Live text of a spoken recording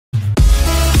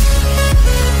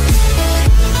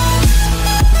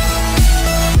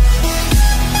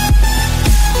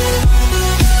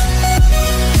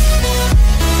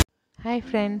Hi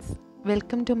friends,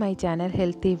 welcome to my channel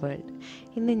healthy world.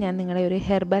 ഇന്ന് ഞാൻ നിങ്ങളെ ഒരു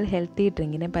ഹെർബൽ ഹെൽത്തി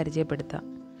ഡ്രിങ്കിനെ പരിചയപ്പെടുത്താം.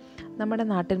 നമ്മുടെ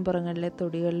നാട്ടിൻപുറങ്ങളിലെ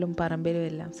തൊടികളിലും പറമ്പിലും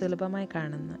എല്ലാം സുലഭമായി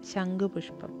കാണുന്ന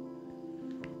ശംഖുപുഷ്പം,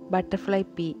 ബട്ടർഫ്ലൈ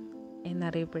പീ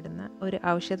എന്നറിയപ്പെടുന്ന ഒരു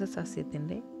ഔഷധ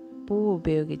സസ്യത്തിൻ്റെ പൂവ്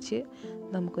ഉപയോഗിച്ച്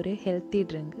നമുക്കൊരു ഹെൽത്തി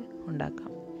ഡ്രിങ്ക്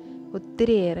ഉണ്ടാക്കാം.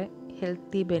 ഒത്തിരിയേറെ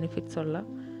ഹെൽത്തി ബെനിഫിറ്റ്സ് ഉള്ള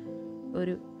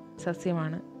ഒരു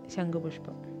സസ്യമാണ്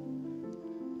ശംഖുപുഷ്പം.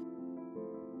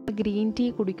 ഗ്രീൻ ടീ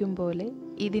കുടിക്കും പോലെ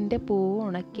ഇതിൻ്റെ പൂവ്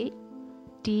ഉണക്കി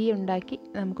ടീ ഉണ്ടാക്കി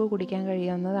നമുക്ക് കുടിക്കാൻ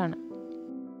കഴിയാവുന്നതാണ്.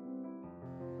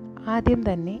 ആദ്യം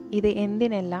തന്നെ ഇത്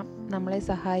എന്തിനെല്ലാം നമ്മളെ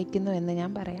സഹായിക്കുന്നു എന്ന് ഞാൻ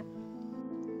പറയാം.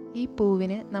 ഈ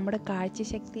പൂവിന് നമ്മുടെ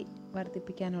കാഴ്ചശക്തി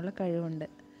വർദ്ധിപ്പിക്കാനുള്ള കഴിവുണ്ട്.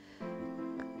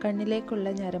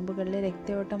 കണ്ണിലേക്കുള്ള ഞരമ്പുകളിലെ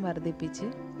രക്തയോട്ടം വർദ്ധിപ്പിച്ച്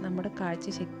നമ്മുടെ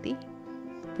കാഴ്ചശക്തി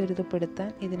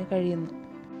ത്വരിതപ്പെടുത്താൻ ഇതിന് കഴിയുന്നു.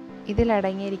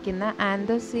 ഇതിലടങ്ങിയിരിക്കുന്ന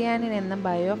ആന്തോസിയാനിൻ എന്ന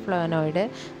ബയോഫ്ലവനോയിഡ്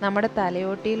നമ്മുടെ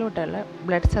തലയോട്ടിയിലോട്ടുള്ള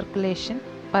ബ്ലഡ് സർക്കുലേഷൻ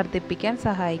വർദ്ധിപ്പിക്കാൻ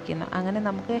സഹായിക്കുന്നു. അങ്ങനെ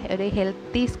നമുക്ക് ഒരു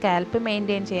ഹെൽത്തി സ്കാൽപ്പ്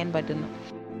മെയിൻറ്റെയിൻ ചെയ്യാൻ പറ്റുന്നു.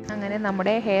 അങ്ങനെ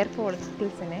നമ്മുടെ ഹെയർ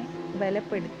ഫോളിക്കിൾസിനെ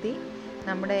ബലപ്പെടുത്തി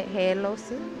നമ്മുടെ ഹെയർ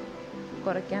ലോസ്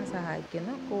കുറയ്ക്കാൻ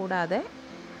സഹായിക്കുന്നു. കൂടാതെ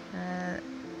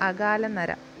അകാല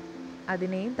നര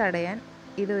അതിനെയും തടയാൻ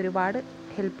ഇത് ഒരുപാട്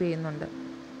ഹെൽപ്പ് ചെയ്യുന്നുണ്ട്.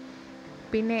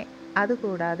 പിന്നെ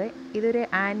അതുകൂടാതെ ഇതൊരു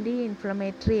ആൻറ്റി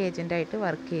ഇൻഫ്ലമേറ്ററി ഏജൻ്റായിട്ട്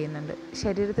വർക്ക് ചെയ്യുന്നുണ്ട്.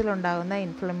 ശരീരത്തിലുണ്ടാകുന്ന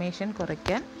ഇൻഫ്ലമേഷൻ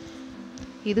കുറയ്ക്കാൻ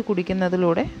ഇത്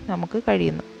കുടിക്കുന്നതിലൂടെ നമുക്ക്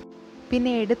കഴിയുന്നു.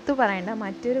 പിന്നെ എടുത്തു പറയേണ്ട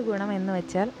മറ്റൊരു ഗുണം എന്ന്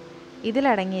വെച്ചാൽ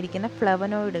ഇതിലടങ്ങിയിരിക്കുന്ന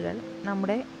ഫ്ലവനോയിഡുകൾ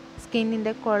നമ്മുടെ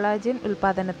സ്കിന്നിൻ്റെ കൊളാജൻ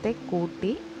ഉൽപ്പാദനത്തെ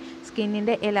കൂട്ടി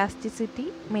സ്കിന്നിൻ്റെ എലാസ്റ്റിസിറ്റി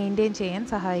മെയിൻറ്റെയിൻ ചെയ്യാൻ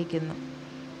സഹായിക്കുന്നു.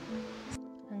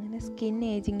 അങ്ങനെ സ്കിൻ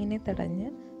ഏജിങ്ങിനെ തടഞ്ഞ്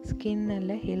സ്കിൻ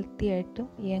നല്ല ഹെൽത്തി ആയിട്ടും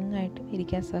യങ് ആയിട്ടും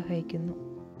ഇരിക്കാൻ സഹായിക്കുന്നു.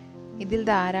 ഇതിൽ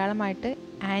ധാരാളമായിട്ട്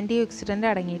ആൻറ്റി ഓക്സിഡൻ്റ്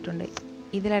അടങ്ങിയിട്ടുണ്ട്.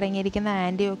 ഇതിലടങ്ങിയിരിക്കുന്ന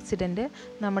ആൻറ്റി ഓക്സിഡൻറ്റ്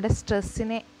നമ്മുടെ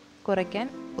സ്ട്രെസ്സിനെ കുറയ്ക്കാൻ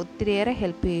ഒത്തിരിയേറെ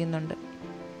ഹെൽപ്പ് ചെയ്യുന്നുണ്ട്.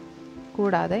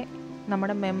 കൂടാതെ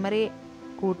നമ്മുടെ മെമ്മറി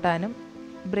കൂട്ടാനും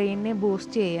ബ്രെയിനിനെ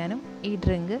ബൂസ്റ്റ് ചെയ്യാനും ഈ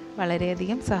ഡ്രിങ്ക്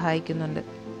വളരെയധികം സഹായിക്കുന്നുണ്ട്.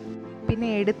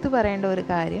 പിന്നെ എടുത്തു പറയേണ്ട ഒരു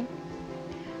കാര്യം,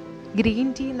 ഗ്രീൻ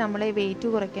ടീ നമ്മളെ വെയിറ്റ്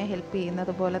കുറയ്ക്കാൻ ഹെൽപ്പ്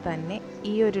ചെയ്യുന്നത് പോലെ തന്നെ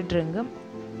ഈ ഒരു ഡ്രിങ്കും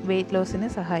വെയിറ്റ് ലോസിന്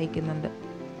സഹായിക്കുന്നുണ്ട്.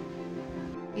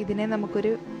 ഇതിനെ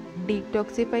നമുക്കൊരു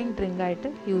ഡീറ്റോക്സിഫൈങ് ഡ്രിങ്കായിട്ട്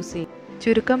യൂസ് ചെയ്യും.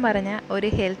 ചുരുക്കം പറഞ്ഞാൽ ഒരു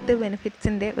ഹെൽത്ത്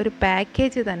ബെനിഫിറ്റ്സിൻ്റെ ഒരു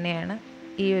പാക്കേജ് തന്നെയാണ്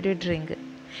ഈ ഒരു ഡ്രിങ്ക്.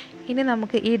 ഇനി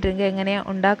നമുക്ക് ഈ ഡ്രിങ്ക് എങ്ങനെയാണ്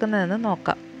ഉണ്ടാക്കുന്നതെന്ന്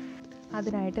നോക്കാം.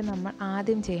 അതിനായിട്ട് നമ്മൾ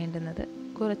ആദ്യം ചെയ്യേണ്ടുന്നത്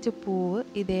കുറച്ച് പൂവ്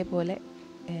ഇതേപോലെ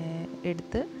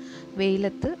എടുത്ത്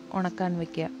വെയിലത്ത് ഉണക്കാൻ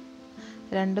വയ്ക്കുക.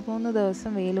 2-3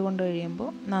 ദിവസം വെയിൽ കൊണ്ട്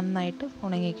കഴിയുമ്പോൾ നന്നായിട്ട്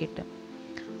ഉണങ്ങിക്കിട്ടും.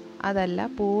 അതല്ല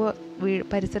പൂവ്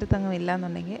പരിസരത്തങ്ങും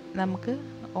ഇല്ലയെന്നുണ്ടെങ്കിൽ നമുക്ക്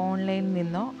ഓൺലൈനിൽ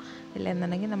നിന്നോ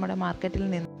ഇല്ലെന്നുണ്ടെങ്കിൽ നമ്മുടെ മാർക്കറ്റിൽ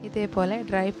നിന്ന് ഇതേപോലെ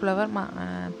ഡ്രൈ ഫ്ലവർ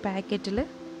പാക്കറ്റിൽ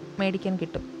മേടിക്കാൻ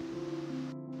കിട്ടും.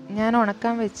 ഞാൻ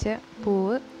ഉണക്കാൻ വെച്ച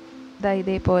പൂവ്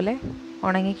ഇതേപോലെ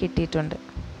ഉണങ്ങി കിട്ടിയിട്ടുണ്ട്.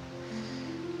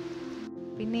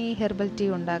 പിന്നെ ഈ ഹെർബൽ ടീ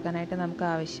ഉണ്ടാക്കാനായിട്ട് നമുക്ക്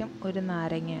ആവശ്യം ഒരു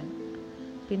നാരങ്ങയാണ്,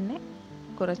 പിന്നെ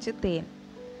കുറച്ച് തേൻ.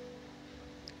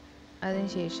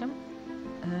 അതിനുശേഷം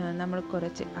നമ്മൾ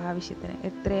കുറച്ച് ആവശ്യത്തിന്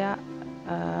എത്രയാ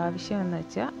ആവശ്യമെന്ന്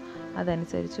വെച്ചാൽ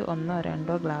അതനുസരിച്ച്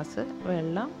 1-2 ഗ്ലാസ്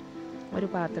വെള്ളം ഒരു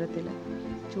പാത്രത്തിൽ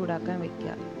ചൂടാക്കാൻ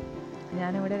വയ്ക്കുക.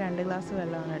 ഞാനിവിടെ 2 ഗ്ലാസ്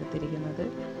വെള്ളമാണ് എടുത്തിരിക്കുന്നത്.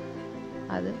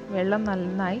 അത് വെള്ളം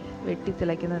നന്നായി വെട്ടി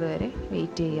തിളയ്ക്കുന്നത് വരെ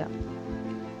വെയിറ്റ് ചെയ്യുക.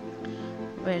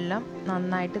 വെള്ളം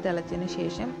നന്നായിട്ട് തിളച്ചതിന്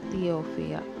ശേഷം തീ ഓഫ്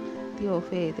ചെയ്യുക. തീ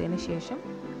ഓഫ് ചെയ്തതിന് ശേഷം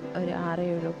ഒരു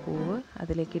 6-7 പൂവ്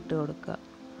അതിലേക്ക് ഇട്ട് കൊടുക്കുക.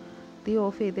 തീ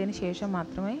ഓഫ് ചെയ്തതിന് ശേഷം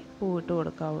മാത്രമേ പൂവിട്ട്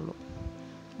കൊടുക്കാവുള്ളൂ.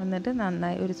 എന്നിട്ട്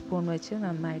നന്നായി ഒരു സ്പൂൺ വെച്ച്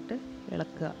നന്നായിട്ട്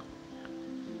ഇളക്കുക.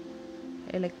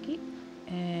 ഇളക്കി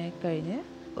കഴിഞ്ഞ്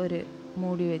ഒരു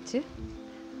മൂടി വെച്ച്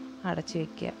അടച്ചു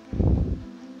വയ്ക്കുക.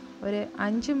 ഒരു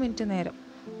 5 മിനിറ്റ് നേരം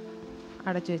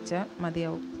അടച്ചു വെച്ചാൽ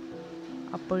മതിയാവും.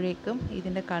 അപ്പോഴേക്കും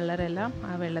ഇതിൻ്റെ കളറെല്ലാം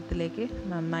ആ വെള്ളത്തിലേക്ക്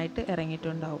നന്നായിട്ട്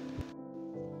ഇറങ്ങിയിട്ടുണ്ടാവും.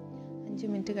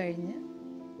 5 മിനിറ്റ് കഴിഞ്ഞ്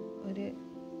ഒരു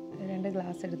 2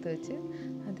 ഗ്ലാസ് എടുത്ത് വെച്ച്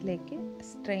അതിലേക്ക്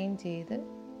സ്ട്രെയിൻ ചെയ്ത്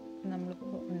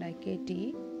നമ്മളിപ്പോൾ ഉണ്ടാക്കിയ ടീ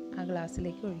ആ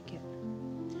ഗ്ലാസ്സിലേക്ക് ഒഴിക്കുക.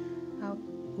 ആ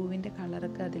പൂവിൻ്റെ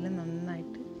കളറൊക്കെ അതിൽ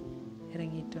നന്നായിട്ട്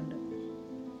ഇറങ്ങിയിട്ടുണ്ട്.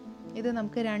 ഇത്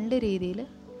നമുക്ക് 2 രീതിയിൽ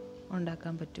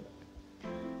ഉണ്ടാക്കാൻ പറ്റും.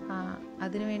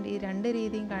 അതിനുവേണ്ടി ഈ 2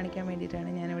 രീതിയും കാണിക്കാൻ വേണ്ടിയിട്ടാണ്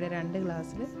ഞാനിവിടെ 2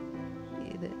 ഗ്ലാസ്സിൽ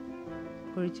ഇത്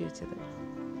ഒഴിച്ചു വെച്ചത്.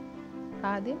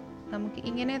 ആദ്യം നമുക്ക്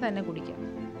ഇങ്ങനെ തന്നെ കുടിക്കാം,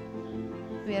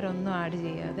 വേറെ ഒന്നും ആഡ്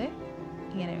ചെയ്യാതെ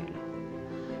ഇങ്ങനെ വെള്ളം.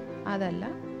 അതല്ല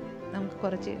നമുക്ക്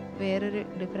കുറച്ച് വേറൊരു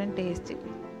ഡിഫറെൻറ്റ് ടേസ്റ്റ്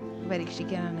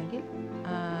പരീക്ഷിക്കാനാണെങ്കിൽ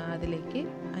അതിലേക്ക്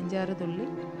 5-6 തുള്ളി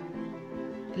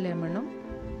ലെമണും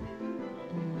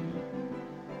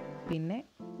പിന്നെ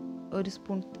ഒരു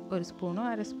സ്പൂണോ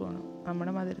 1/2 സ്പൂണോ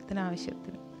നമ്മുടെ മധുരത്തിന്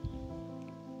ആവശ്യത്തിന്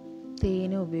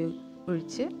തേനും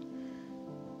ഒഴിച്ച്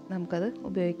നമുക്കത്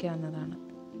ഉപയോഗിക്കാവുന്നതാണ്.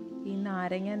 ഈ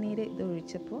നാരങ്ങ നീര് ഇത്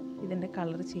ഒഴിച്ചപ്പോൾ ഇതിൻ്റെ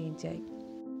കളർ ചേഞ്ചായി.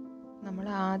 നമ്മൾ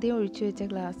ആദ്യം ഒഴിച്ചു വെച്ച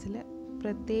ഗ്ലാസ്സിൽ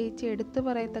പ്രത്യേകിച്ച് എടുത്തു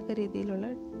പറയത്തക്ക രീതിയിലുള്ള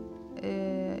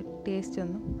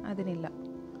ടേസ്റ്റൊന്നും അതിനില്ല.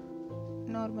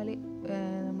 നോർമലി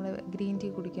നമ്മൾ ഗ്രീൻ ടീ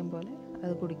കുടിക്കും പോലെ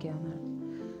അത് കുടിക്കാവുന്നതാണ്.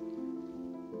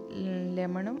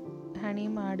 ലെമണും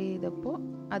ഹണിയും ആഡ് ചെയ്തപ്പോൾ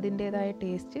അതിൻ്റേതായ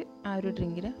ടേസ്റ്റ് ആ ഒരു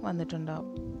ഡ്രിങ്കിന് വന്നിട്ടുണ്ടാവും.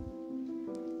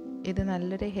 ഇത്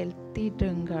നല്ലൊരു ഹെൽത്തി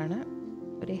ഡ്രിങ്കാണ്,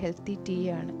 ഒരു ഹെൽത്തി ടീ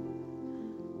ആണ്.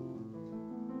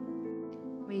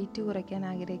 വെയിറ്റ് കുറയ്ക്കാൻ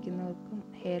ആഗ്രഹിക്കുന്നവർക്കും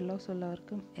ഹെയർ ലോസ്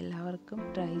ഉള്ളവർക്കും എല്ലാവർക്കും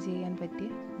ട്രൈ ചെയ്യാൻ പറ്റിയ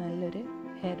നല്ലൊരു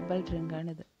ഹെർബൽ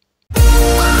ഡ്രിങ്കാണിത്.